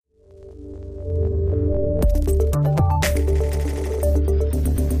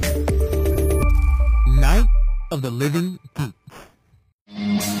of the living poop.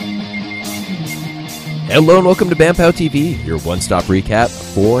 Hello and welcome to Bampow TV, your one-stop recap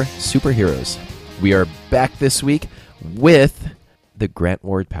for superheroes. We are back this week with the Grant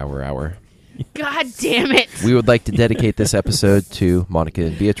Ward Power Hour. God damn it. We would like to dedicate this episode to Monica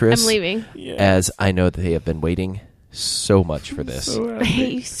and Beatrice. I'm leaving. As I know that they have been waiting so much for this. I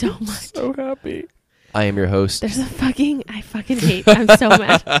hate you so much. So happy. I am your host. I fucking hate. I'm so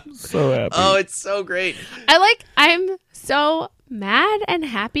mad. So happy. Oh, it's so great. I'm so mad and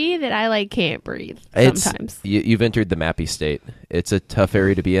happy that I can't breathe sometimes. You've entered the mappy state. It's a tough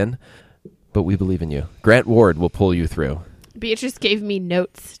area to be in, but we believe in you. Grant Ward will pull you through. Beatrice gave me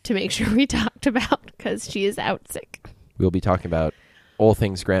notes to make sure we talked about because she is out sick. We'll be talking about all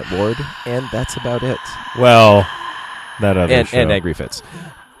things Grant Ward, and that's about it. Well, that other show. And Angry Fits.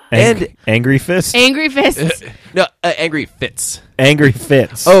 Angry Fist? Angry Fists. No, Angry Fits. Angry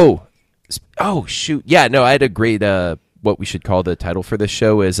Fits. Oh, shoot. Yeah, no, I had a great, what we should call the title for this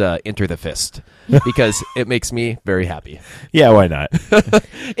show is Enter the Fist, because it makes me very happy. Yeah, why not?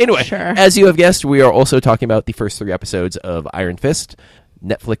 Anyway, Sure. As you have guessed, we are also talking about the first 3 episodes of Iron Fist,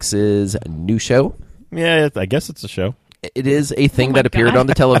 Netflix's new show. Yeah, I guess it's a show. It is a thing Oh my that appeared God. on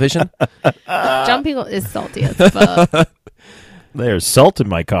the television. Jumping is salty as fuck. There's salt in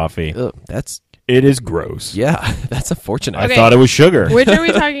my coffee. Ugh, It is gross. yeah, that's unfortunate. I Okay. thought it was sugar. Which are we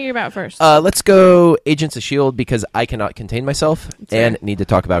talking about first? Let's go Agents of S.H.I.E.L.D. because I cannot contain myself and fair. need to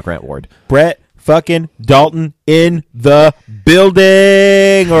talk about Grant Ward. Brett fucking Dalton in the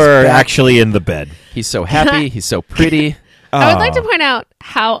building, or back. actually in the bed. He's so happy. He's so pretty. I would like to point out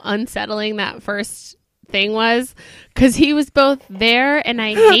how unsettling that first thing was because he was both there and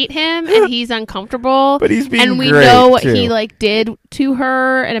I hate him and he's uncomfortable, But he's being and we great, know what too. he did to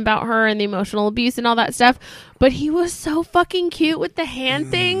her and about her and the emotional abuse and all that stuff, but he was so fucking cute with the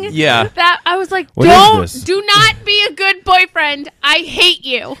hand thing. Yeah. That I was like, What is this? do not be a good boyfriend. I hate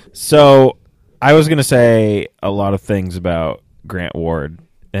you. So I was going to say a lot of things about Grant Ward,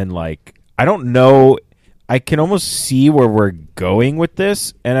 and I don't know. I can almost see where we're going with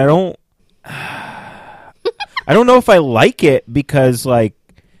this, and I don't know if I like it because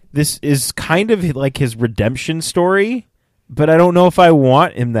this is kind of his redemption story, but I don't know if I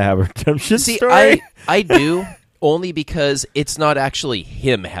want him to have a redemption story. I do only because it's not actually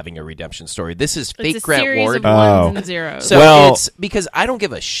him having a redemption story. This is fake It's a Grant series Ward. of ones and zeros. So Well- it's because I don't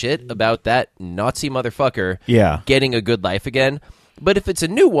give a shit about that Nazi motherfucker Yeah. getting a good life again. But if it's a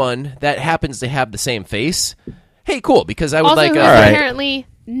new one that happens to have the same face, hey, cool, because I would Also, like who's all right. apparently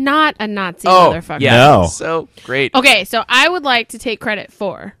not a Nazi Oh, motherfucker. yeah. No. So great. Okay, so I would like to take credit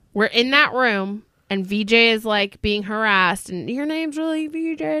for we're in that room and VJ is being harassed and your name's really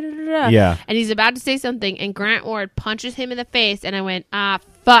VJ. Da, da, da. Yeah. And he's about to say something and Grant Ward punches him in the face and I went,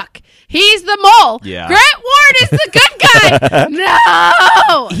 fuck. He's the mole. Yeah. Grant Ward is the good guy.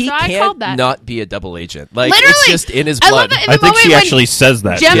 No. He so I can't called that. not be a double agent. It's Literally. just in his I love blood. that in I the think moment she when actually says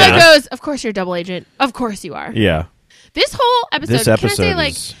that. Gemma yeah. goes, of course you're a double agent. Of course you are. Yeah. This whole episode, This episode can I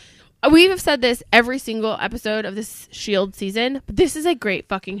say, is... we have said this every single episode of this S.H.I.E.L.D. season, but this is a great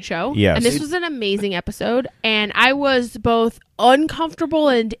fucking show. Yes. And this was an amazing episode, and I was both uncomfortable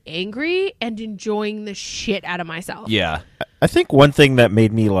and angry and enjoying the shit out of myself. Yeah. I think one thing that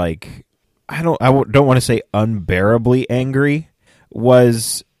made me I don't want to say unbearably angry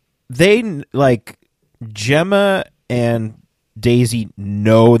was they Gemma and Daisy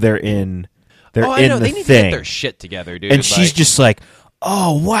know they're in I know. the They need to thing, get their shit together, dude. and she's just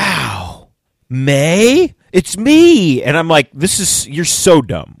oh wow, May, it's me, and I'm like, you're so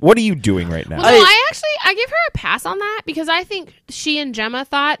dumb. What are you doing right now? Well, no, I give her a pass on that because I think she and Gemma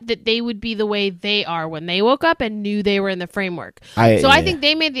thought that they would be the way they are when they woke up and knew they were in the framework. I think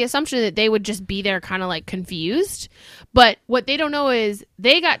they made the assumption that they would just be there kind of confused. But what they don't know is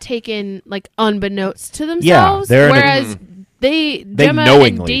they got taken unbeknownst to themselves, they're in a- whereas Gemma and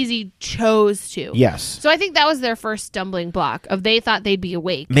knowingly. Daisy chose to. Yes. So I think that was their first stumbling block of they thought they'd be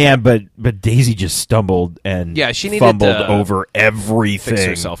awake. Man, but Daisy just stumbled and she needed fumbled to over everything. fix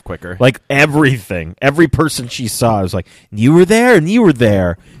herself quicker. Everything. Every person she saw was you were there, and you were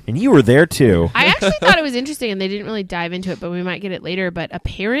there, and you were there too. I actually thought it was interesting, and they didn't really dive into it, but we might get it later. But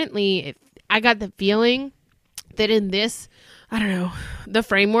apparently, I got the feeling that in this, I don't know, the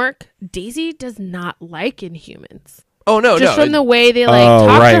framework, Daisy does not like Inhumans. Oh, no, Just no. from the way they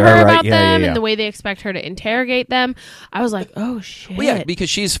talk right, to her right, about yeah, them yeah. and the way they expect her to interrogate them. I was like, oh, shit. Well, yeah,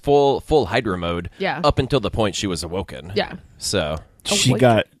 because she's full Hydra mode Yeah. up until the point she was awoken. Yeah. So, She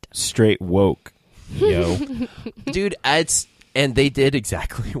got straight woke, yo. dude, it's And they did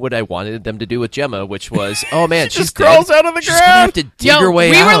exactly what I wanted them to do with Gemma, which was, oh man, she she's just crawls dead. out of the She's gonna have ground. to dig her way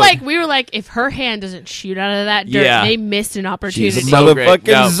we out. We were like, if her hand doesn't shoot out of that dirt, Yeah. they missed an opportunity. She's so great. Motherfucking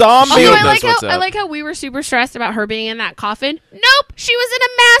No. zombie. Although knows I like how we were super stressed about her being in that coffin. Nope, she was in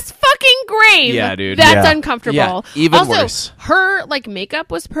a mass fucking grave. Yeah, dude. That's Yeah. uncomfortable. Yeah, even also, worse. her like makeup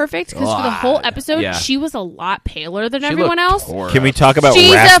was perfect because for the whole episode, yeah. she was a lot paler than She everyone looked else. tore Can we up. talk about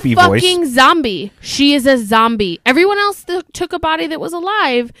She's raspy a voice? fucking zombie. She is a zombie. Everyone else took a body that was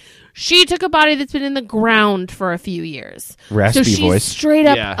alive. She took a body that's been in the ground for a few years. Raspy so she's voice. straight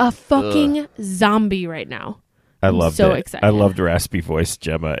up Yeah. a fucking zombie right now. I I'm loved so it. excited. I loved raspy voice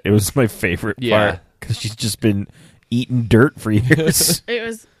Gemma. It was my favorite Yeah. part because she's just been eating dirt for years. It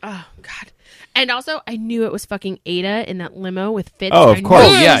was, oh god. And also, I knew it was fucking Ada in that limo with Fitz. Oh, I of knew course.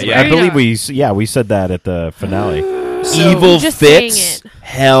 it was yeah. I Ada. believe we said that at the finale. So- Evil Just Fitz. saying it.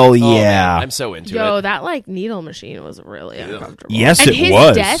 Hell Oh, yeah. man, I'm so into Yo, it. that like needle machine was really uncomfortable. Yes, and it his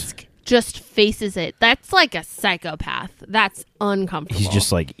was. desk just faces it. That's like a psychopath. That's uncomfortable. He's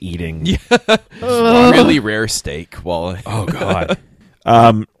just like eating. Really rare steak. While Oh god.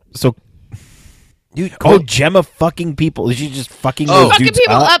 So dude, Gemma fucking people. Is she just fucking Oh. those fucking dudes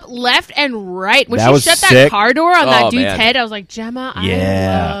people up? up left and right. When That she was shut that sick. car door on that Oh, dude's man. head, I was like, Gemma,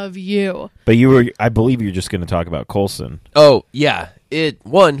 Yeah. I love you. But I believe you're just going to talk about Coulson. oh yeah, it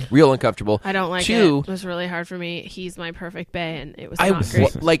one real uncomfortable. I don't like Two, it. It was really hard for me. He's my perfect bae, and it was I not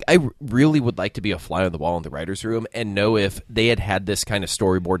great. I really would like to be a fly on the wall in the writers' room and know if they had this kind of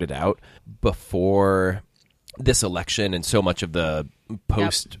storyboarded out before this election and so much of the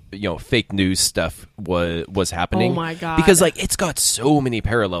post fake news stuff was happening. Oh my God. Because like it's got so many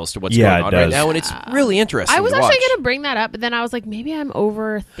parallels to what's Yeah, going it on right does. now, and it's really interesting. I was to actually watch. going to bring that up, but then I was like, maybe I'm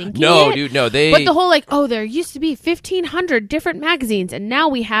overthinking No, it. dude, no, they. But the whole like, oh, there used to be 1,500 different magazines, and now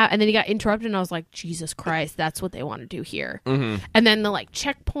we have, and then he got interrupted, and I was like, Jesus Christ, that's what they want to do here. Mm-hmm. And then the like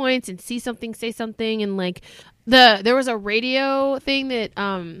checkpoints and see something, say something, and like there was a radio thing that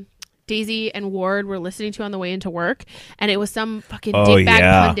Daisy and Ward were listening to on the way into work, and it was some fucking dickbag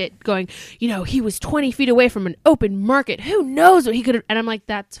pundit going, he was 20 feet away from an open market. Who knows what he could have? And I'm like,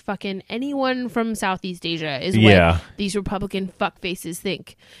 that's fucking anyone from Southeast Asia is what these Republican fuckfaces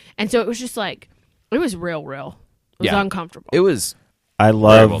think. And so it was just like, it was real. It was uncomfortable. It was. I Very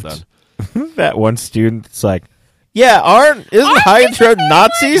well loved that one student. It's like, isn't Hydra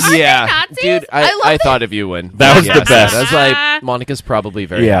Nazis? Aren't they Yeah, Nazis? dude, I love I that. thought of you when That was you the asked that. best. That's like Monica's probably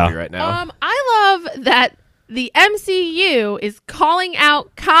very happy right now. I love that the MCU is calling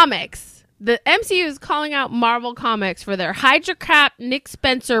out comics. The MCU is calling out Marvel Comics for their Hydra Cap, Nick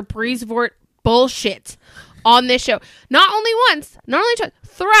Spencer, Breezevort bullshit on this show. Not only once, not only twice,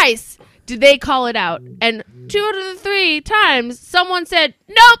 thrice did they call it out. And 2 out of the 3 times, someone said,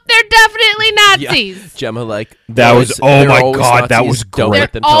 nope, they're definitely Nazis. Yeah. Gemma, like That was- oh they're my always God, that Nazis. was Don't great.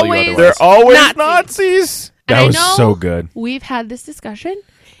 let them tell you They're otherwise. They're always Nazis. Nazis. And That I was know so good. We've had this discussion,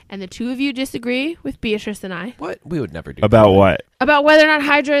 and the two of you disagree with Beatrice and I What? We would never do About what? about whether or not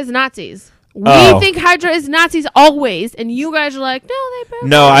Hydra is Nazis. We Oh. think Hydra is Nazis always, and you guys are like, no, they both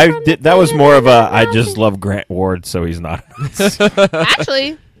No, come I from did. the That was more of a. I Nazis." just love Grant Ward, so he's not.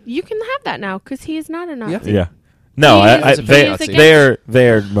 Actually, you can have that now because he is not a Nazi. Yeah. No, He I, is they against they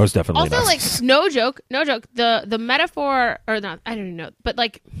are most definitely Also, Nazis. like, no joke. The metaphor, or not, I don't even know, but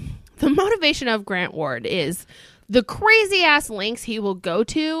like, the motivation of Grant Ward is the crazy ass lengths he will go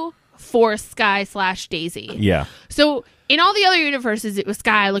to for Sky/Daisy. Yeah. So in all the other universes, it was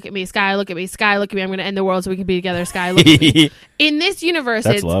Sky, look at me, Sky, look at me, Sky, look at me. I'm going to end the world so we can be together. Sky, look at me. In this universe,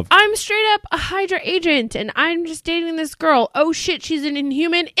 That's it's love. I'm straight up a Hydra agent, and I'm just dating this girl. Oh shit, she's an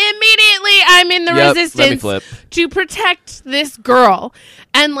Inhuman. Immediately, I'm in the Yep, let me resistance flip. to protect this girl.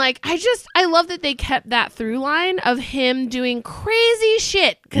 And like, I love that they kept that through line of him doing crazy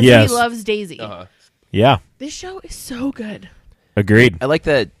shit because Yes. he loves Daisy. Yeah. This show is so good. Agreed. I like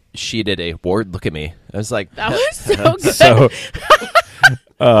that she did a Ward. Look at me. I was like, That was so good. So.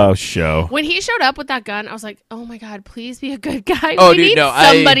 Oh, show. When he showed up with that gun, I was like, "Oh my god, please be a good guy. Oh, we dude, need no,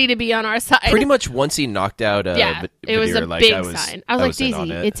 somebody to be on our side." pretty much once he knocked out. yeah, it was a Vadir, like, big I was, sign. I was like, in on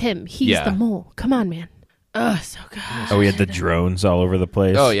 "Daisy, it. it's him. He's Yeah. the mole. Come on, man." Ugh, so good. Oh, we had the drones all over the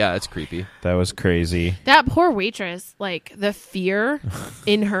place. Oh yeah, it's creepy. That was crazy. That poor waitress, like the fear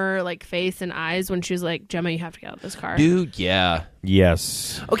in her like face and eyes when she was like, "Gemma, you have to get out of this car." Dude, yeah.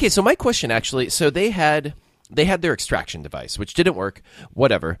 Yes. Okay, so my question actually, so they had their extraction device, which didn't work,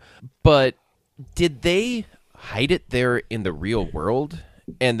 whatever. But did they hide it there in the real world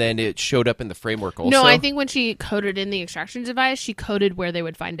and then it showed up in the framework also? No, I think when she coded in the extraction device, she coded where they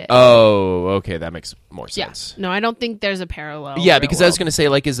would find it. Oh, okay, that makes more sense. No, I don't think there's a parallel. Yeah, because I was going to say,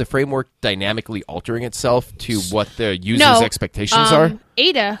 like, is the framework dynamically altering itself to what the user's expectations are?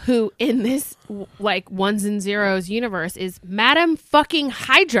 Ada, who in this like ones and zeros universe is Madam fucking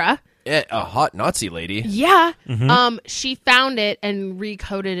Hydra. A hot Nazi lady. Yeah. She found it and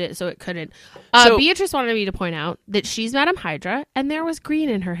recoded it so it couldn't. Beatrice wanted me to point out that she's Madam Hydra and there was green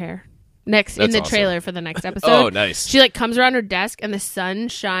in her hair. In the trailer for the next episode. Oh, nice. She like comes around her desk and the sun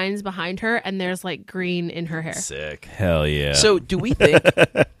shines behind her and there's like green in her hair. Sick. Hell yeah. So do we think,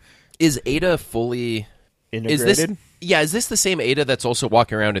 is Ada fully integrated? Is this the same Ada that's also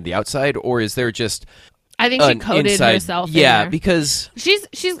walking around in the outside, or is there just I think she coded herself in there. Because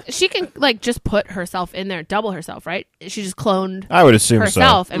she can like just put herself in there, double herself, right? She just cloned I would assume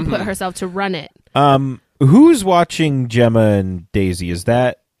herself and put herself to run it. Who's watching Gemma and Daisy? Is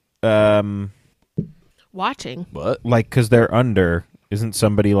that watching? What? Like cuz they're under isn't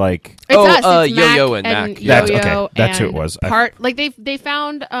somebody like It's us. It's Yo-Yo Mac and Mac. That's Yo-Yo okay. That's who it and was. Like they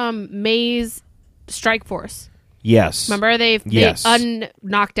found May's strike force. Yes. Remember they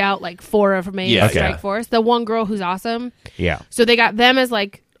knocked out like 4 of May's strike force. The one girl who's awesome. Yeah. So they got them as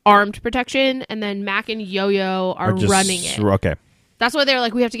like armed protection, and then Mac and Yo-Yo are running it. Okay. That's why they were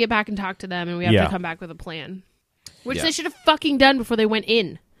like, we have to get back and talk to them, and we have to come back with a plan, which they should have fucking done before they went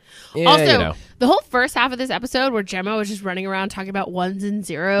in. Yeah, also, the whole first half of this episode where Gemma was just running around talking about ones and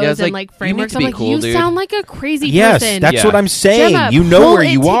zeros and like frameworks, I'm like, cool, you dude. sound like a crazy yes, person. that's what I'm saying. Gemma, you know pull where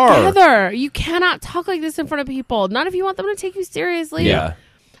you it are. Together. You cannot talk like this in front of people. Not if you want them to take you seriously. Yeah.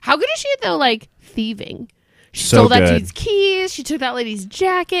 How good is she at though? Like thieving. She So stole that good. dude's keys. She took that lady's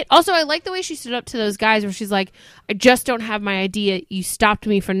jacket. Also, I like the way she stood up to those guys where she's like, I just don't have my ID. You stopped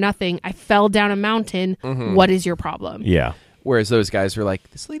me for nothing. I fell down a mountain. What is your problem? Yeah. Whereas those guys were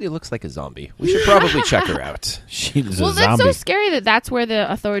like, this lady looks like a zombie. We should probably check her out. She's a Well, zombie. that's so scary that's where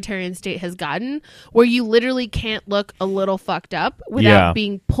the authoritarian state has gotten, where you literally can't look a little fucked up without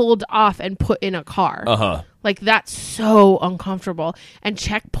being pulled off and put in a car. Uh-huh. Like, that's so uncomfortable. And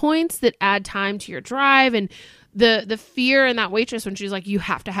checkpoints that add time to your drive, and the fear in that waitress when she's like, you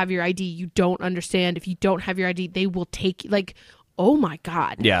have to have your ID. You don't understand. If you don't have your ID, they will take you. Like, oh my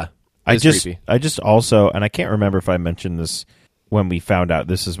God. Yeah. I creepy. just also, and I can't remember if I mentioned this when we found out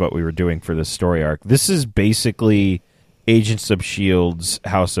this is what we were doing for this story arc. This is basically Agents of S.H.I.E.L.D.'s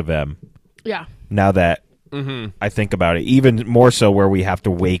House of M. Yeah. Now that I think about it, even more so where we have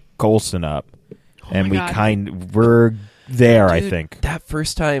to wake Coulson up, and we're there. Dude, I think that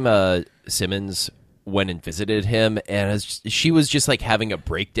first time Simmons went and visited him, and she was just like having a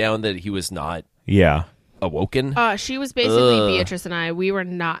breakdown that he was not awoken. She was basically Beatrice and I. We were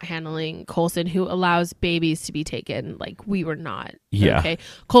not handling Coulson, who allows babies to be taken. Like, we were not. Yeah. Okay.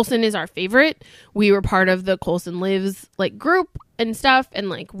 Coulson is our favorite. We were part of the Coulson Lives like group and stuff, and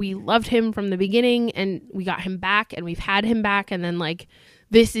like we loved him from the beginning, and we got him back, and we've had him back, and then like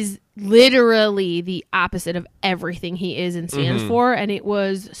this is literally the opposite of everything he is and stands for, and it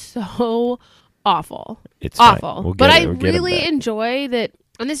was so awful. It's awful. We'll but I we'll really enjoy that,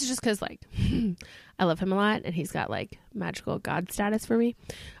 and this is just because like I love him a lot, and he's got like magical god status for me.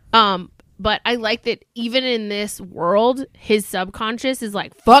 But I like that even in this world, his subconscious is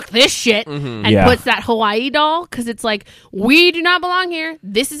like, fuck this shit, and puts that Hawaii doll, because it's like, we do not belong here.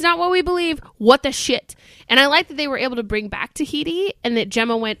 This is not what we believe. What the shit? And I like that they were able to bring back Tahiti, and that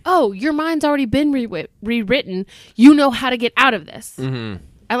Gemma went, oh, your mind's already been rewritten. You know how to get out of this.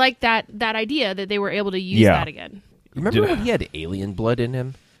 I like that idea that they were able to use that again. Remember when he had alien blood in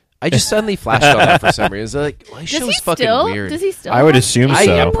him? I just suddenly flashed on that for some reason. Like, well, this show's fucking weird. Does he still? I would assume so.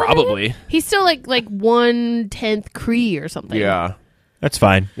 Yeah, probably. He's still like 1/10 Cree or something. Yeah, that's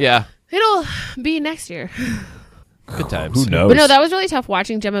fine. Yeah, it'll be next year. Good times. Who knows? But no, that was really tough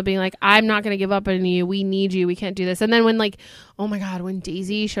watching Gemma being like, I'm not going to give up on you. We need you. We can't do this. And then when like, oh my God, when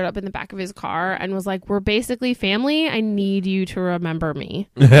Daisy showed up in the back of his car and was like, we're basically family. I need you to remember me.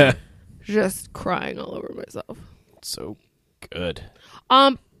 Just crying all over myself. So good.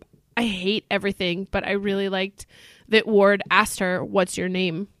 I hate everything, but I really liked that Ward asked her, what's your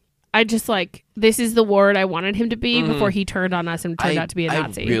name? I just like, this is the Ward I wanted him to be before he turned on us and turned out to be a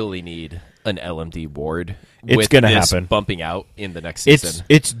Nazi. I really need an LMD Ward. It's going to happen. Bumping out in the next season.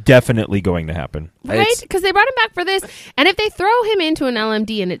 It's definitely going to happen. Right? Because they brought him back for this. And if they throw him into an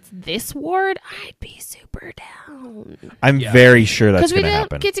LMD and it's this Ward, I'd be super down. I'm very sure that's going to happen.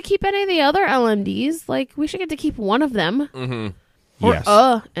 Because we don't get to keep any of the other LMDs. Like, we should get to keep one of them. Or yes.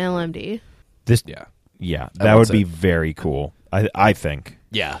 a LMD. That would be very cool. I think.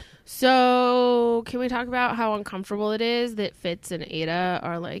 Yeah. So, can we talk about how uncomfortable it is that Fitz and Ada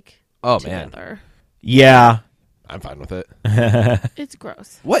are like together? Man. Yeah. I'm fine with it. It's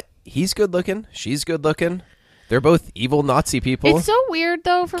gross. What? He's good looking. She's good looking. They're both evil Nazi people. It's so weird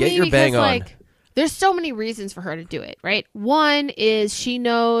though for Get me your because bang on. like there's so many reasons for her to do it, right? One is she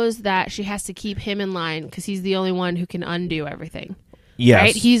knows that she has to keep him in line because he's the only one who can undo everything. Yes.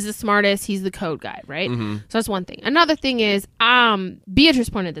 Right? He's the smartest. He's the code guy, right? Mm-hmm. So that's one thing. Another thing is, Beatrice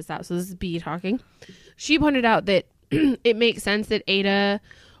pointed this out. So this is B talking. She pointed out that it makes sense that Ada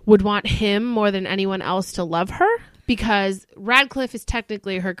would want him more than anyone else to love her because Radcliffe is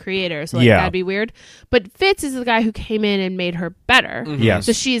technically her creator. So that'd be weird. But Fitz is the guy who came in and made her better. Mm-hmm. Yes.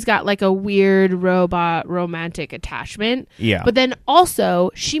 So she's got like a weird robot romantic attachment. Yeah. But then also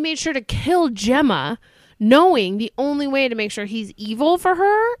she made sure to kill Gemma, knowing the only way to make sure he's evil for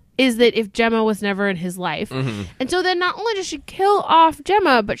her is that if Gemma was never in his life. Mm-hmm. And so then not only does she kill off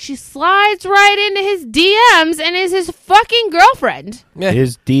Gemma, but she slides right into his DMs and is his fucking girlfriend. Yeah.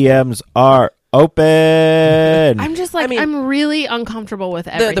 His DMs are open. I'm just like, I'm really uncomfortable with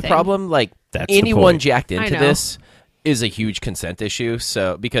everything. The problem, like, That's the anyone point. jacked I into know. this is a huge consent issue.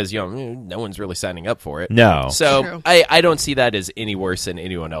 So, because, no one's really signing up for it. No. So, True. I don't see that as any worse than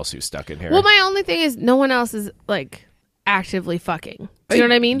anyone else who's stuck in here. Well, my only thing is no one else is like actively fucking. Do you know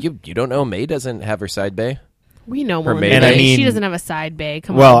what I mean? You don't know May doesn't have her side bay? We know Her more maid. than And I mean- she doesn't have a side bay.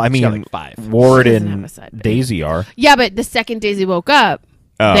 Come Well, on. I She's got mean, like 5. Ward She doesn't have and a side bay. Daisy are. Yeah, but the second Daisy woke up,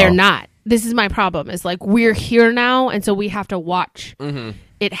 Oh. they're not. This is my problem. It's like we're here now, and so we have to watch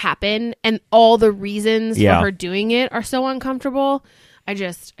it happen, and all the reasons Yeah. for her doing it are so uncomfortable. I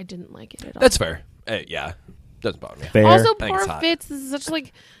didn't like it at all. That's fair. Yeah. Doesn't bother me. Fair. Also, I think poor it's hot. This is such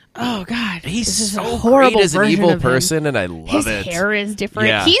like, oh god, He's this is so a horrible great as an version evil of him. person, and I love His it. hair is different.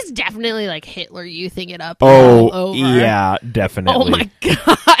 Yeah. He's definitely like Hitler youthing it up all Oh, over. yeah, definitely. Oh my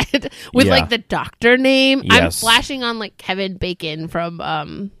god! With Yeah. like the doctor name, I'm Yes. flashing on like Kevin Bacon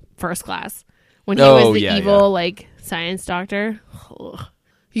from First Class when he Oh, was the yeah, evil yeah. like science doctor. Ugh.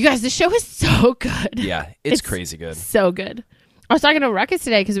 You guys, the show is so good. Yeah, it's crazy good. So good. I was talking to Ruckus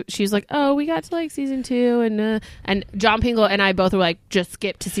today because she was like, "Oh, we got to like season 2," and John Pingle and I both were like, "Just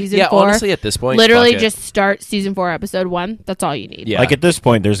skip to season 4." Yeah, honestly, at this point, literally fuck it. just start season 4, episode 1. That's all you need. Yeah. Like at this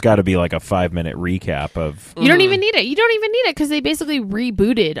point, there's got to be like a 5-minute recap of. You don't even need it. You don't even need it because they basically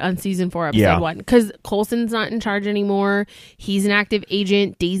rebooted on season 4, episode 1. Because Coulson's not in charge anymore. He's an active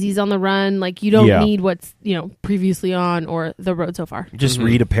agent. Daisy's on the run. Like you don't need what's previously on or The Road So Far. Just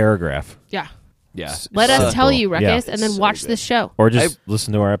read a paragraph. Yeah. Yeah. Let us Simple. tell you, Ruckus, Yeah. and then So watch good. this show. Or just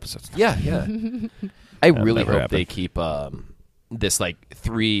listen to our episodes. Yeah, yeah. I really never hope happened. they keep this like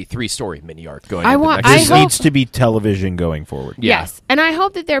three story mini arc going. I into want- next I This season. hope- needs to be television going forward. Yeah. Yes. And I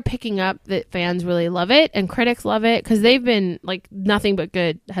hope that they're picking up that fans really love it and critics love it because they've been like nothing but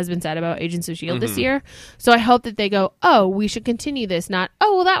good has been said about Agents of S.H.I.E.L.D. this year. So I hope that they go, oh, we should continue this. Not,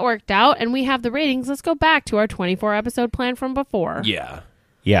 oh, well, that worked out and we have the ratings. Let's go back to our 24 episode plan from before. Yeah.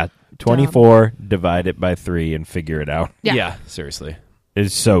 Yeah, 24, divide it by 3 and figure it out. Yeah. Yeah. Seriously.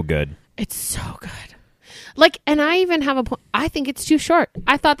 It's so good. It's so good. Like, and I even have a point. I think it's too short.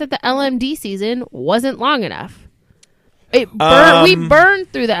 I thought that the LMD season wasn't long enough. We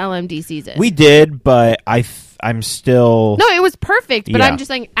burned through the LMD season. We did, but I'm still. No, it was perfect, but Yeah. I'm just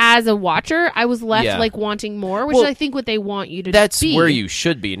saying, as a watcher, I was left Yeah. like wanting more, which Well, is I think what they want you to. That's be. where you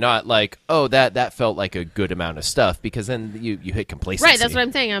should be, not like, oh, that felt like a good amount of stuff, because then you hit complacency. Right, that's what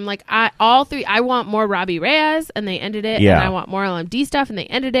I'm saying. I'm like, all three. I want more Robbie Reyes, and they ended it. Yeah. And I want more LMD stuff, and they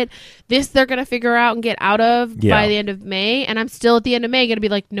ended it. This they're gonna figure out and get out of Yeah. by the end of May, and I'm still at the end of May gonna be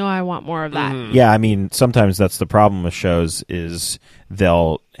like, no, I want more of that. Yeah, I mean, sometimes that's the problem with shows is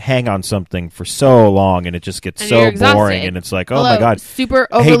they'll hang on something for so long and it just gets And so you're exhausted. boring and it's like, oh Hello, my god. super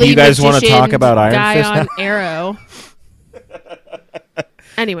Hey, overly do you guys wanna magicianed talk about Iron guy Fist on now? Arrow.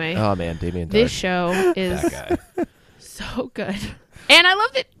 Anyway, Oh man, Damien Dark. this show is that guy. so good. And I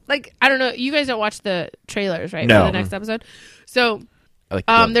love that, like, I don't know, you guys don't watch the trailers, right? No. For the next episode. So, I like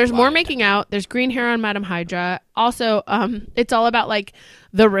the there's more blind. making out. There's green hair on Madame Hydra. Also, it's all about, like,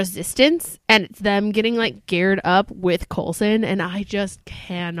 the resistance, and it's them getting, like, geared up with Coulson, and I just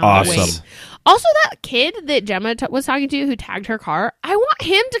cannot Awesome. wait. Also, that kid that Gemma was talking to who tagged her car, I want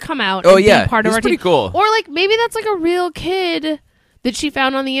him to come out Oh, and yeah. be part of He's our pretty team. cool. Or, like, maybe that's, like, a real kid that she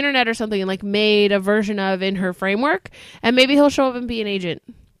found on the internet or something and, like, made a version of in her framework, and maybe he'll show up and be an agent.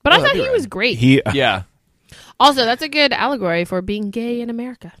 But I that'd thought be he rad. was great. Yeah. Also, that's a good allegory for being gay in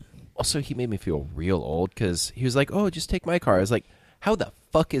America. Also, he made me feel real old because he was like, "Oh, just take my car." I was like, "How the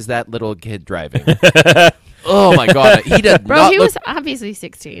fuck is that little kid driving?" Oh my god, he did Bro, not he look. was obviously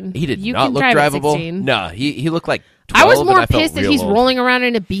 16. He did you not can look drive at drivable. 16. No, he looked like I was more pissed that he's rolling around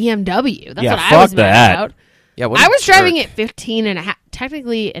in a BMW. That's what I was mad about. Yeah, I was driving at 15 and a half.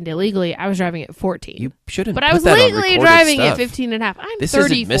 Technically and illegally, I was driving at 14. You shouldn't. But I was legally driving at 15 and a half. I'm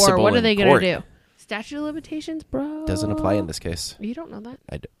 34. What are they going to do? Statute of limitations, bro? Doesn't apply in this case. You don't know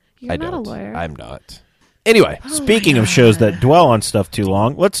that? You're not a lawyer. I'm not. Anyway, speaking of shows that dwell on stuff too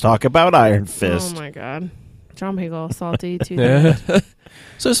long, let's talk about Iron Fist. Oh my god, John Hagel, salty too.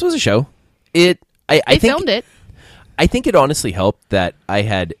 So this was a show. I think filmed it. I think it honestly helped that I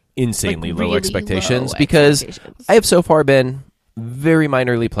had insanely really low expectations because I have so far been very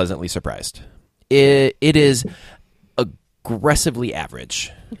minorly pleasantly surprised. It is aggressively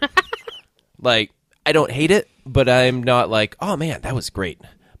average. Like, I don't hate it, but I'm not like, oh man, that was great.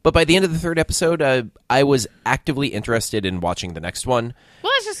 But by the end of the third episode, I was actively interested in watching the next one.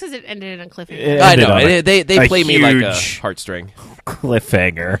 Well, that's just because it ended in a cliffhanger. I know. They play me like a heartstring.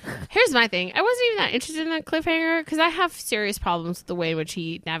 Cliffhanger. Here's my thing. I wasn't even that interested in that cliffhanger because I have serious problems with the way in which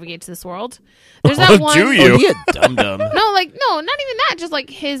he navigates this world. There's that one. Do you? Oh, he a dum-dum. No, not even that. Just like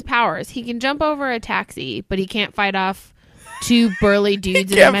his powers. He can jump over a taxi, but he can't fight off two burly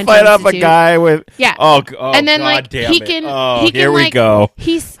dudes. He can't fight off a guy with and then God he can here we go.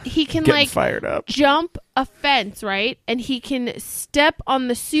 He can Getting fired up. jump a fence, right? And he can step on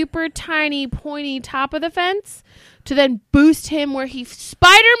the super tiny pointy top of the fence to then boost him where he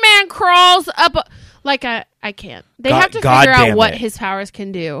Spider-Man crawls up I can't. They have to figure out what his powers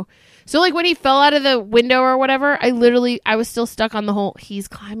can do. So like when he fell out of the window or whatever, I was still stuck on the whole he's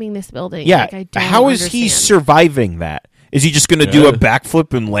climbing this building. Yeah. Like, I don't How is understand. he surviving that? Is he just going to do a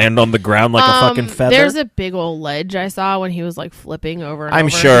backflip and land on the ground like a fucking feather? There's a big old ledge I saw when he was like flipping over. And I'm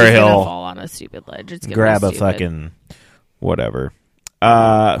over. sure He's he'll gonna fall on a stupid ledge. It's grab a stupid. fucking whatever.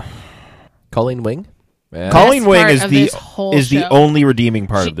 Colleen Wing? Yeah. Colleen Wing Best part is the only redeeming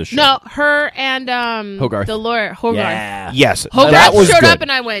part of the show. No, her and Hogarth. the lawyer Hogarth. Yeah. Yes, Hogarth that was showed good. up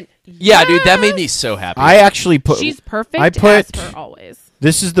and I went, Yeah, dude, that made me so happy. I actually put. she's perfect. I put. as her always.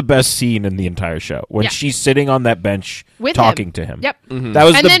 This is the best scene in the entire show when she's sitting on that bench With talking to him. Yep. Mm-hmm. That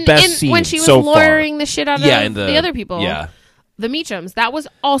was And the then best scene when she was so lawyering the shit out of and the other people. Yeah. The Meachums. That was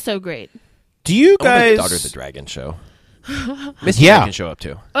also great. Do you I want guys? the Daughter of the Dragon show. Misty Knight can show up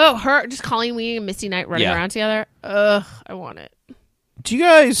too. Oh, her just Colleen Wing and Misty Knight running around together. Ugh, I want it. Do you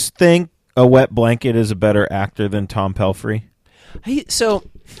guys think a wet blanket is a better actor than Tom Pelphrey?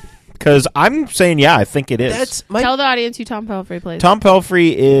 Because I'm saying, I think it is. Tell the audience who Tom Pelphrey plays. Tom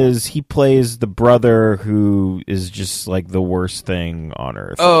Pelphrey he plays the brother who is just like the worst thing on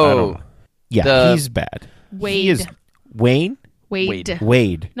earth. Oh. He's bad. Wade. He is Wayne?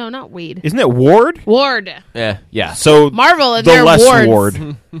 Wade. No, not Wade. Isn't it Ward? Ward. Yeah. So Marvel and the their less wards.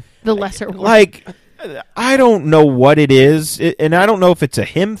 Ward. The lesser Ward. Like, I don't know what it is, and I don't know if it's a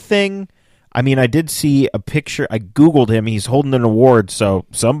him thing. I mean, I did see a picture. I Googled him. He's holding an award, so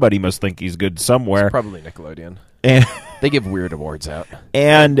somebody must think he's good somewhere. It's probably Nickelodeon. And they give weird awards out.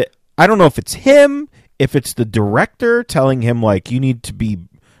 And I don't know if it's him, if it's the director telling him, like, you need to be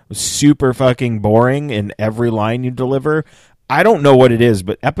super fucking boring in every line you deliver. I don't know what it is,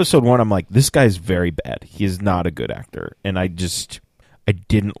 but episode 1, I'm like, this guy's very bad. He is not a good actor. And I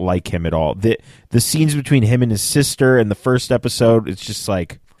didn't like him at all. The scenes between him and his sister in the first episode, it's just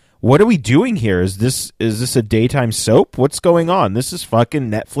like, what are we doing here? Is this a daytime soap? What's going on? This is fucking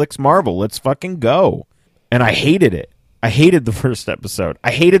Netflix Marvel. Let's fucking go. And I hated it. I hated the first episode.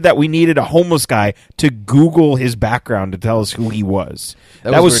 I hated that we needed a homeless guy to Google his background to tell us who he was.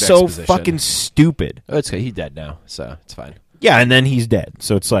 That was so fucking stupid. Oh, it's okay. He's dead now, so it's fine. Yeah, and then he's dead.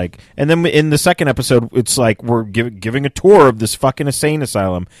 So it's like, and then in the second episode, it's like we're giving a tour of this fucking insane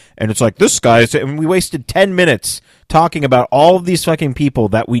asylum, and it's like this guy's, and we wasted 10 minutes talking about all of these fucking people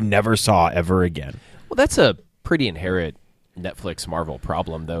that we never saw ever again. Well, that's a pretty inherent Netflix Marvel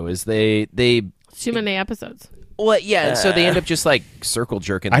problem, though, is they too many episodes. Well, yeah, and so they end up just like circle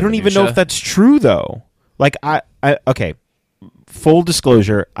jerking. I don't even know if that's true though. Like okay, full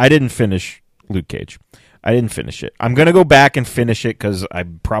disclosure, I didn't finish Luke Cage. I didn't finish it. I'm going to go back and finish it because I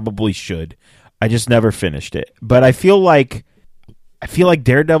probably should. I just never finished it. But I feel like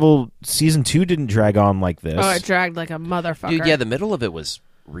Daredevil Season 2 didn't drag on like this. Oh, it dragged like a motherfucker. Dude, yeah, the middle of it was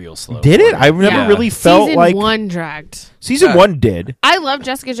real slow. Did it? I've never really felt Season like... Season 1 dragged. Season 1 did. I love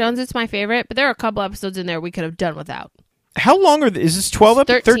Jessica Jones. It's my favorite. But there are a couple episodes in there we could have done without. How long is this? 12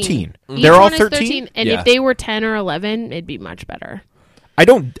 episodes? 13. Each They're all one is 13? And if they were 10 or 11, it'd be much better. I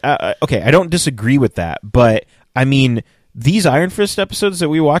don't... I don't disagree with that. But, I mean, these Iron Fist episodes that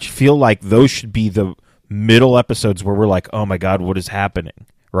we watch feel like those should be the middle episodes where we're like, oh my god, what is happening?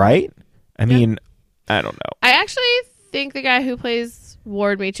 Right? I mean, I don't know. I actually think the guy who plays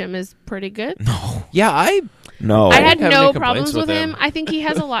Ward Meacham is pretty good. No. Yeah, No. I had have no any problems complaints with with him. him. I think he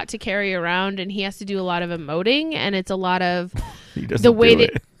has a lot to carry around, and he has to do a lot of emoting, and it's a lot of He doesn't the way do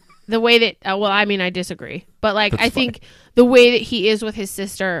that it. the way that well, I mean, I disagree, but like That's I think the way that he is with his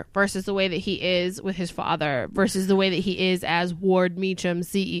sister versus the way that he is with his father versus the way that he is as Ward Meacham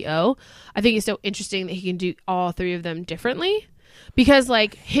CEO, I think it's so interesting that he can do all three of them differently. Because,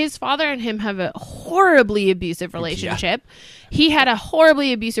 like, his father and him have a horribly abusive relationship. Yeah. He had a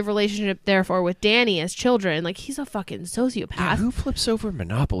horribly abusive relationship, therefore, with Danny as children. Like, he's a fucking sociopath. Yeah, who flips over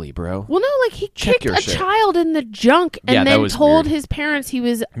Monopoly, bro? Well, no, like, he kicked a child in the junk and then told his parents he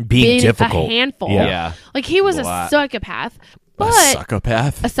was being difficult. A handful. Yeah. Like, he was a psychopath. But a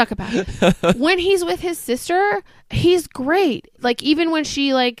psychopath? A psychopath. When he's with his sister, he's great. Like, even when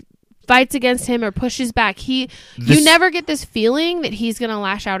she, like, fights against him or pushes back, you never get this feeling that he's gonna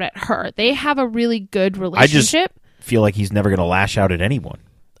lash out at her. They have a really good relationship. I just feel like he's never gonna lash out at anyone.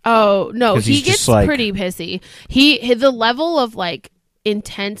 Oh no, he gets pretty pissy. The level of like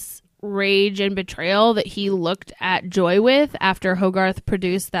intense rage and betrayal that he looked at Joy with after Hogarth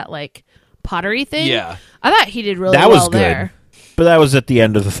produced that like pottery thing. Yeah, I thought he did really well was good. There. But that was at the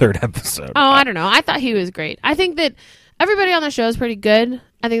end of the 3rd episode. Oh, I don't know. I thought he was great. I think that everybody on the show is pretty good.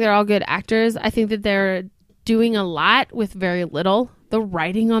 I think they're all good actors. I think that they're doing a lot with very little. The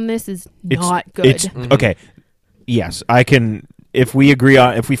writing on this is not good. Okay. Yes, I can. If we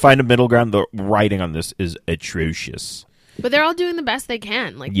find a middle ground, the writing on this is atrocious. But they're all doing the best they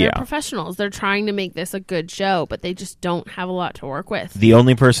can. Like, they're professionals. They're trying to make this a good show, but they just don't have a lot to work with. The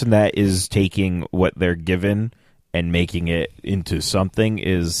only person that is taking what they're given and making it into something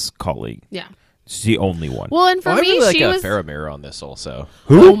is Colleague. Yeah. She's the only one. Well, and for me, really she was Faramir on this also.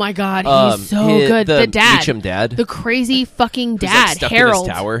 Who? Oh my god, he's so good. The dad, Meacham dad, the crazy fucking dad, like stuck Harold.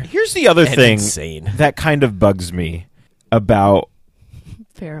 in his tower. Here's the other thing insane. that kind of bugs me about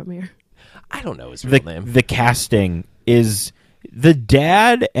Faramir. I don't know his real name. The casting is the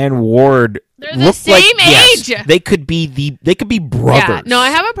dad and Ward. They're the same age. Yes, they could be brothers. Yeah, no, I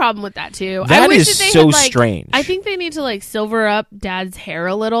have a problem with that too. That I wish is that they so had, like, strange. I think they need to like silver up Dad's hair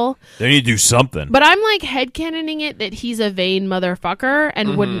a little. They need to do something. But I'm like headcanoning it that he's a vain motherfucker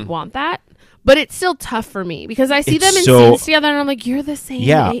and wouldn't want that. But it's still tough for me because I see them in scenes together and I'm like, you're the same.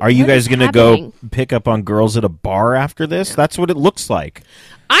 Yeah, are you guys going to go pick up on girls at a bar after this? Yeah. That's what it looks like.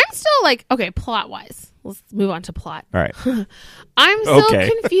 I'm still like, okay, plot-wise. Let's move on to plot. All right. I'm still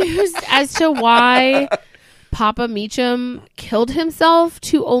confused as to why Papa Meacham killed himself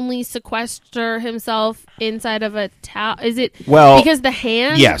to only sequester himself inside of a tower. Is it because the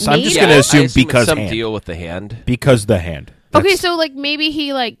hand? Yes, I'm just going to assume because some hand. deal with the hand. Because the hand. Okay, so like maybe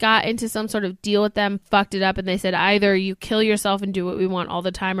he like got into some sort of deal with them, fucked it up, and they said either you kill yourself and do what we want all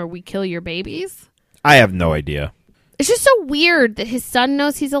the time, or we kill your babies. I have no idea. It's just so weird that his son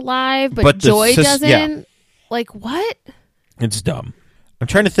knows he's alive, but Joy doesn't. Yeah. Like, what? It's dumb. I'm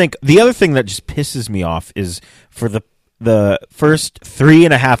trying to think. The other thing that just pisses me off is for the first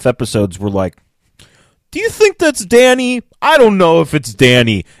 3.5 episodes, we're like, do you think that's Danny? I don't know if it's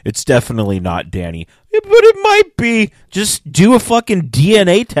Danny. It's definitely not Danny. But it might be. Just do a fucking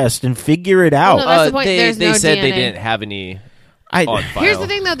DNA test and figure it out. Well, no, that's the point. They said DNA. They didn't have any on file. Here's the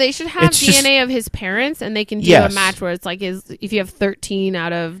thing, though. They should have DNA of his parents, and they can do a match where it's like, if you have 13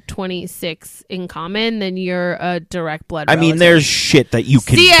 out of 26 in common, then you're a direct blood relative. I mean, there's shit that you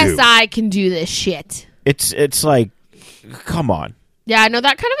can do. CSI can do this shit. It's like, come on. Yeah, no,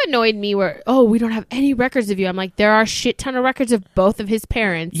 that kind of annoyed me where, we don't have any records of you. I'm like, there are a shit ton of records of both of his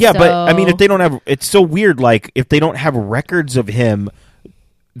parents. Yeah, but I mean, if they don't have, it's so weird, like, if they don't have records of him,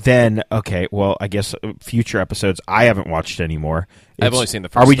 then, okay, well, I guess future episodes, I haven't watched anymore. I've only seen the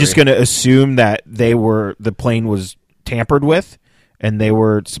first Are we 3. just going to assume that the plane was tampered with, and they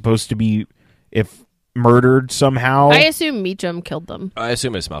were supposed to be, murdered somehow? I assume Meacham killed them. I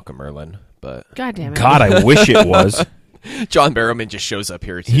assume it's Malcolm Merlin, but... God damn it. God, I wish it was. John Barrowman just shows up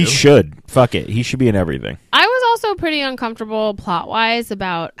here, too. He should. Fuck it. He should be in everything. I was also pretty uncomfortable plot-wise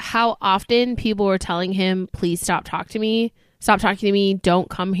about how often people were telling him, please stop talking to me. Stop talking to me.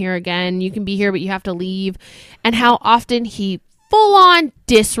 Don't come here again. You can be here, but you have to leave. And how often he full-on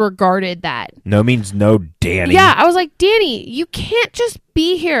disregarded that. No means no, Danny. Yeah, I was like, Danny, you can't just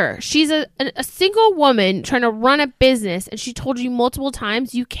be here. She's a single woman trying to run a business, and she told you multiple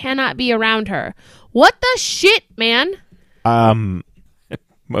times you cannot be around her. What the shit, man?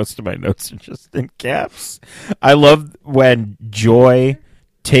 Most of my notes are just in caps. I love when Joy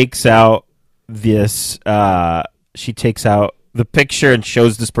takes out this, she takes out the picture and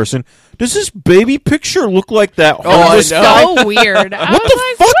shows this person. Does this baby picture look like that? It was so weird. What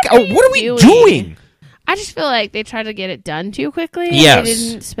the fuck? What are we doing? I just feel like they tried to get it done too quickly. Yes. They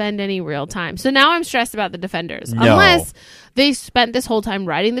didn't spend any real time. So now I'm stressed about the Defenders. No. Unless they spent this whole time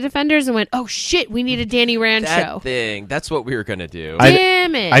writing the Defenders and went, oh shit, we need a Danny Rand show. That's what we were going to do.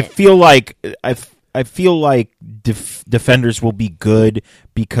 Damn it. I feel like Defenders will be good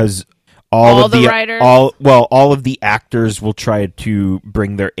because all of the writers, all of the actors will try to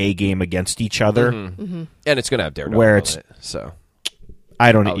bring their A game against each other, and it's going to have Daredevil where in it's it, so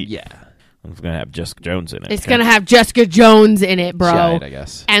I don't. yeah, it's going to have Jessica Jones in it. It's going to have Jessica Jones in it, bro. Shite, I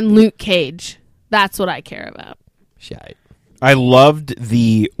guess. And Luke Cage. That's what I care about. Shite. I loved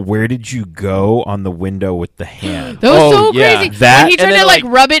the "Where did you go?" on the window with the hand. That was so yeah. crazy. That- when he tried and to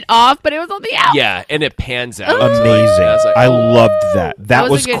then, rub it off, but it was on the out. Yeah, and it pans out. Amazing. I was like, I loved that. That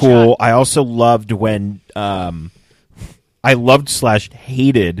was was a good cool. shot. I also loved when I loved /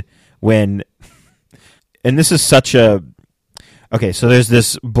 hated when, and this is such a okay. So there's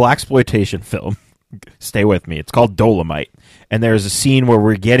this blaxploitation film. Stay with me. It's called Dolomite. And there's a scene where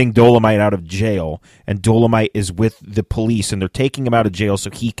we're getting Dolomite out of jail, and Dolomite is with the police, and they're taking him out of jail so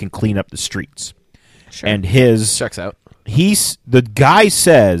he can clean up the streets. Sure. And his checks out. the guy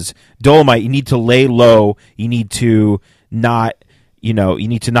says, Dolomite, you need to lay low. You need to not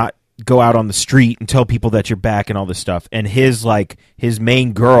go out on the street and tell people that you're back and all this stuff. And his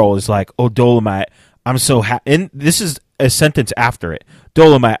main girl is like, oh, Dolomite, I'm so happy. And this is a sentence after it.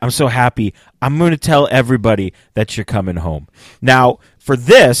 Dolomite, I'm so happy. I'm going to tell everybody that you're coming home. Now, for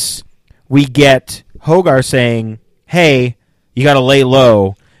this, we get Hogar saying, hey, you got to lay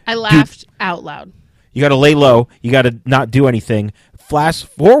low. I laughed out loud. You got to lay low. You got to not do anything. Flash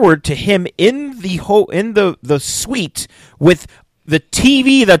forward to him in the suite with the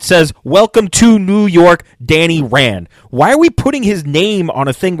TV that says, welcome to New York, Danny Rand. Why are we putting his name on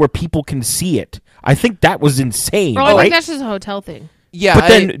a thing where people can see it? I think that was insane, Bro, I right? think that's just a hotel thing. Yeah, But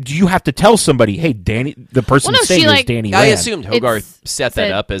then do you have to tell somebody, hey, Danny, the person saying is Danny Rand? I assumed Hogarth It's set that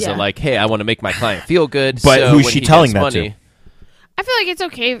said- up as yeah. a like, hey, I want to make my client feel good. But so who's when she he telling gets that money, to? I feel like it's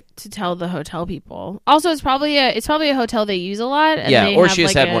okay to tell the hotel people. Also, it's probably a hotel they use a lot. And Yeah, they or have she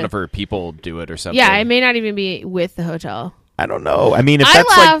just like had one of her people do it or something. Yeah, it may not even be with the hotel. I don't know. I mean, if I that's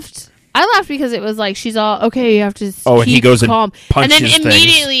laughed. I laughed because it was like she's all okay. You have to Oh, and keep he goes and calm, punches and then things.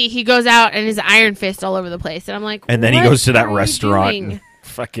 immediately he goes out and his iron fist all over the place, and I'm like, and then he what goes to that are you restaurant doing? and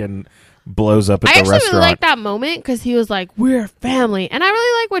fucking blows up at I the actually restaurant. really like that moment because he was like, "We're family," and I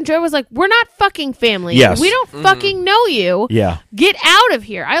really like when Joy was like, "We're not fucking family. Yes. We don't fucking know you. Yeah. Get out of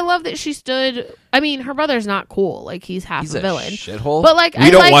here." I love that she stood. I mean, her brother's not cool. Like he's half He's a villain, shithole. but like We I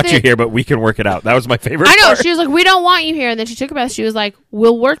don't like want that, you here, but we can work it out. That was my favorite I know. part. She was like, "We don't want you here," and then she took a breath. She was like,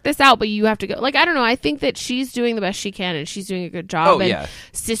 "We'll work this out, but you have to go." Like I don't know. I think that she's doing the best she can, and she's doing a good job. Oh, and yeah.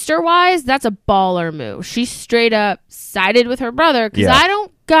 sister wise, that's a baller move. She straight up sided with her brother because Yeah. I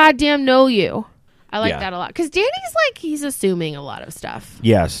don't goddamn know you. I like Yeah. that a lot because Danny's like he's assuming a lot of stuff.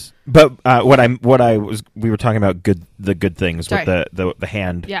 Yes, but we were talking about the good things Sorry. with the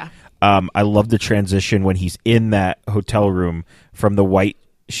hand. Yeah. I love the transition when he's in that hotel room from the white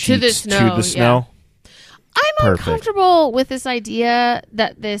sheets to the snow. I'm Perfect. uncomfortable with this idea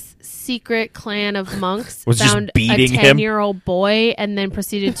that this secret clan of monks Was just found a beating him? 10-year-old boy and then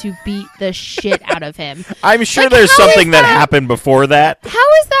proceeded to beat the shit out of him. I'm sure Like, there's how is something that that- happened before that. How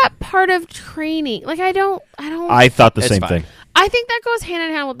is that part of training? Like I don't I thought the It's same fine. thing. I think that goes hand in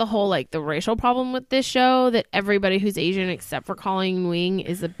hand with the whole like the racial problem with this show that everybody who's Asian except for Colin Wing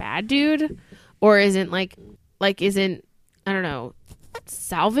is a bad dude or isn't isn't I don't know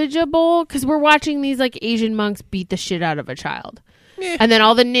salvageable because we're watching these like Asian monks beat the shit out of a child and then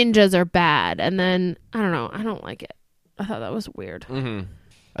all the ninjas are bad and then I don't know, I don't like it. I thought that was weird. Mm-hmm.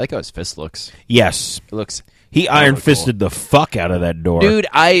 I like how his fist looks. Yes, It looks. he iron fisted the fuck out of that door. Dude,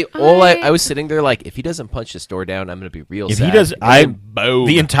 I was sitting there like, if he doesn't punch this door down, I'm gonna be real if sad. he does, And then boom.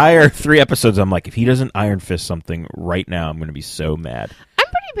 the entire 3 episodes, I'm like, if he doesn't iron fist something right now, I'm going to be so mad. I'm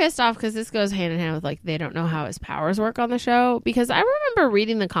pretty pissed off because this goes hand in hand with like they don't know how his powers work on the show because I remember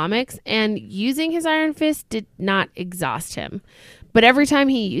reading the comics and using his iron fist did not exhaust him, but every time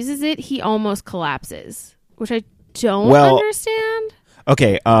he uses it he almost collapses, which I don't understand.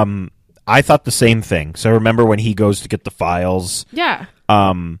 Okay, I thought the same thing. So remember when he goes to get the files? Yeah.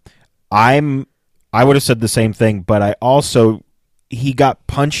 I would have said the same thing, but he got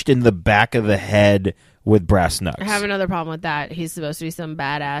punched in the back of the head with brass knucks. I have another problem with that. He's supposed to be some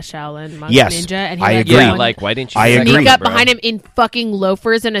badass Shaolin monk Yes, ninja, and he I let agree. Yeah, someone like why didn't you? I do that, agree. sneak up bro? behind him in fucking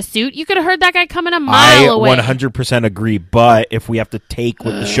loafers and a suit. You could have heard that guy coming a mile away. I 100% agree, but if we have to take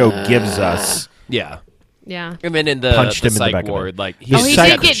what the show gives us, Yeah. Yeah. And then in the Punched him in the psych back of the ward, head. like He just did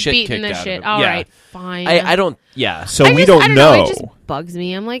got the get shit beaten in kicked the out shit. of him. All Yeah. right, fine. I don't. Yeah. So I we just- I don't know. know. It just bugs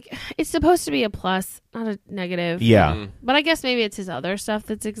me. I'm like, it's supposed to be a plus, not a negative. Yeah. Mm-hmm. But I guess maybe it's his other stuff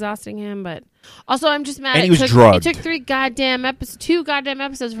that's exhausting him. But also, I'm just mad. And it he was took, drugged. It took 2 goddamn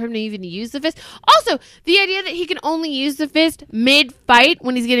episodes for him to even use the fist. Also, the idea that he can only use the fist mid-fight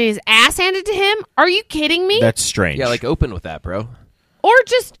when he's getting his ass handed to him. Are you kidding me? That's strange. Yeah, like open with that, bro. Or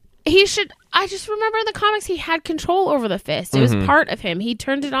just he should. I just remember in the comics he had control over the fist. It was part of him. He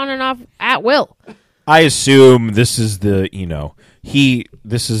turned it on and off at will. I assume this is the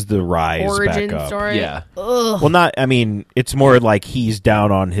this is the rise Origin back up. story. Yeah. Ugh. Well, not. I mean, it's more like he's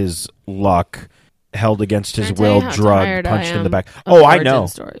down on his luck, held against his Can I tell you will, how drugged, tired I punched in am the back. of Oh, I origin know.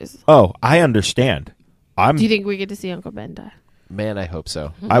 Stories. Oh, I understand. Do you think we get to see Uncle Ben die? Man, I hope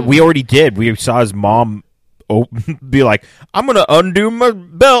so. We already did. We saw his mom be like, "I'm gonna undo my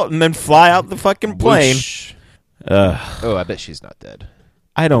belt and then fly out the fucking plane." Whoosh. Ugh, Oh, I bet she's not dead.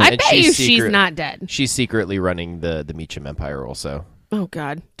 I don't. I And bet she's you she's secret- not dead. She's secretly running the Meacham Empire also. Oh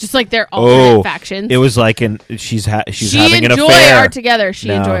God! Just like their alternate factions. It was like she's she having an and Joy affair. are together. She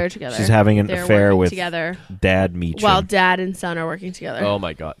and No, Joy are together. She's having an They're affair working with together. Dad Meacham. While Dad and son are working together. Oh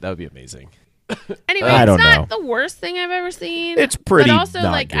my god, that would be amazing. Anyway, I it's don't not know. the worst thing I've ever seen. It's pretty But also,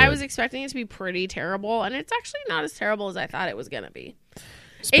 not like, I good. was expecting it to be pretty terrible, and it's actually not as terrible as I thought it was going to be.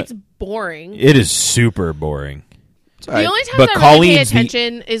 It's boring. It is super boring. The only time But I really pay Colleen's the-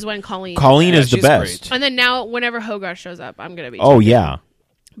 attention is when Colleen. Colleen Yeah, is the she's best. great. And then now, whenever Hogarth shows up, I'm going to be. Oh tuned in. yeah,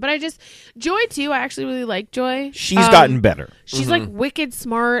 But Joy too. I actually really like Joy. she's gotten better. She's like wicked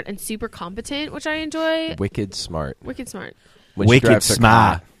smart and super competent, which I enjoy. Wicked smart. Wicked smart. When she Wicked drives her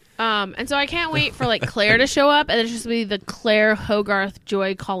smart. car. And so I can't wait for like Claire to show up, and it's just be the Claire, Hogarth,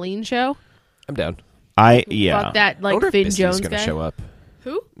 Joy, Colleen show. I'm down. Fuck that, I like wonder if Finn Misty's Jones gonna guy. show up.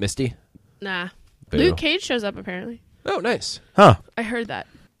 Who? Misty. Nah. Boo. Luke Cage shows up apparently. Oh, nice. Huh? I heard that.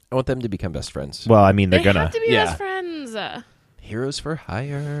 I want them to become best friends. Well, I mean, they're They gonna. have to be Yeah. best friends. Heroes for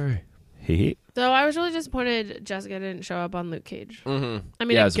hire. So I was really disappointed Jessica didn't show up on Luke Cage. Mm-hmm. I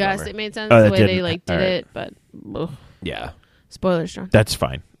mean, Yeah, I it's a guess bummer. it made sense Oh, the it way they didn't. like did All right. it, but ugh. Yeah. Spoilers, John. That's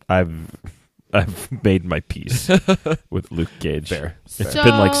fine. I've made my peace with Luke Cage. Fair. It's been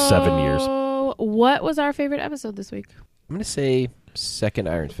like 7 years. So, what was our favorite episode this week? I'm gonna say second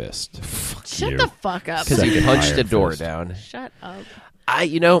Iron Fist Shut you. the fuck up. because he Second punched Iron a door Fist. down. Shut up.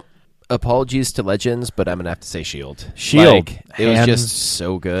 Apologies to Legends, but I'm gonna have to say Shield. Shield. Like, it was Hands- just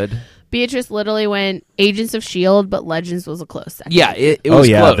so good. Beatrice literally went Agents of S.H.I.E.L.D., but Legends was a close second. Yeah, it Oh was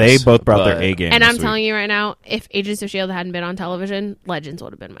yeah, close, they both brought their but- A game. And I'm this telling week. you right now, if Agents of S.H.I.E.L.D. hadn't been on television, Legends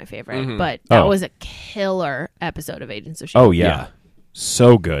would have been my favorite. Mhm. But that Oh. was a killer episode of Agents of S.H.I.E.L.D. Oh yeah.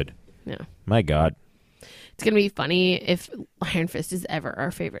 So good. Yeah. My God. It's going to be funny if Iron Fist is ever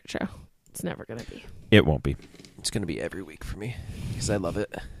our favorite show. It's never going to be. It won't be. It's gonna be every week for me because I love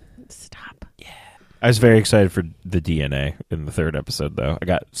it. Stop. I was very excited for the DNA in the third episode, though.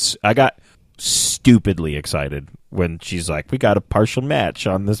 I got stupidly excited when she's like, "We got a partial match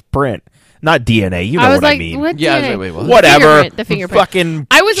on this print." Not DNA, you know I was what like, I mean. what Yeah, I was DNA? like, wait, what? Whatever. The fingerprint. Fucking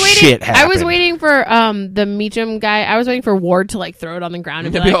I was waiting. shit I was happened. waiting for the Meacham guy. I was waiting for Ward to like throw it on the ground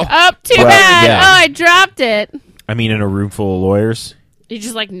and be Yeah, like, oh. "Oh, too Well, bad! yeah. Oh, I dropped it." I mean, in a room full of lawyers. He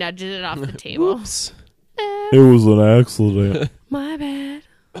just like nudges it off the table. Oops. It was an accident. My bad.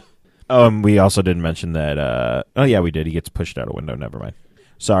 Oh, and we also didn't mention that. Oh, yeah, we did. He gets pushed out a window. Never mind.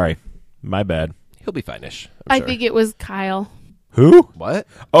 Sorry. My bad. He'll be fine-ish. I sure. think it was Kyle. Who? What?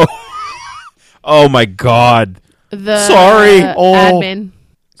 Oh. Oh, my God. The Sorry. Oh. admin.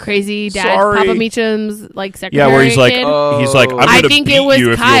 Crazy dad. Sorry. Papa Meacham's like secretary. Yeah, where he's like, kid. I'm Oh. going I to think beat it was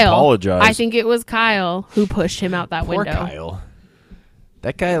you if you Kyle. apologize. I think it was Kyle who pushed him out that Poor window. Kyle.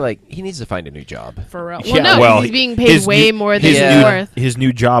 That guy, like, he needs to find a new job. For real. Yeah, Well, no, well, he's being paid his way new- more than his he's new- worth. His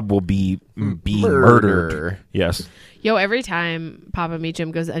new job will be being murdered. Yes. Yo, every time Papa Meacham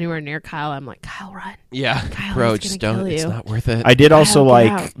goes anywhere near Kyle, I'm like, Kyle, run. Yeah, Kyle, bro, he's just gonna don't. kill It's you. not worth it. I did also Kyle,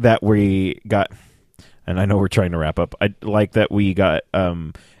 get like out. that we got, and I know we're trying to wrap up. I like that we got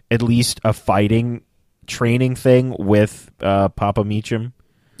at least a fighting training thing with Papa Meacham.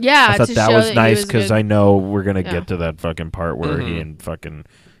 Yeah, I thought to that show was he nice was because good. I know we're gonna Yeah. get to that fucking part where he Mhm. and fucking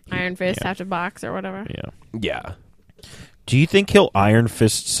Iron Fist yeah. have to box or whatever. Yeah. Yeah. Do you think he'll Iron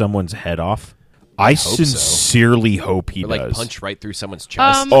Fist someone's head off? I hope so. sincerely hope he Or, like, does. punch right through someone's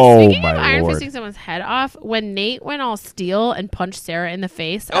chest. Oh, Speaking my of Iron Lord. Fisting someone's head off, when Nate went all steel and punched Sarah in the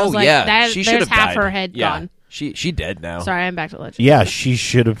face, I oh, was like, yeah. that, she should there's have half died. her head yeah. gone. She dead now. Sorry, I'm back to Legend. Yeah, she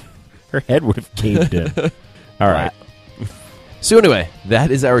should have. Her head would have caved in. All right. So anyway, that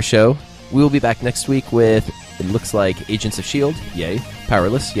is our show. We will be back next week with, it looks like, Agents of S.H.I.E.L.D., yay,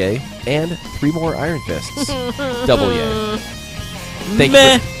 powerless, yay, and 3 more Iron Fists, double yay. Thank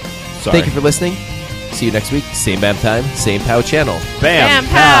you for listening. See you next week. Same BAM time, same POW channel. Bam, Bam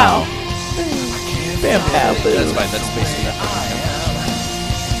pow. Bam, pow. That's fine. That's basically enough.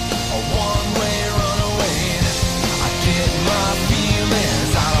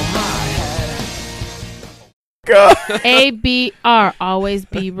 ABR, always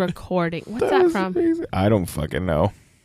be recording. What's that from? Amazing. I don't fucking know.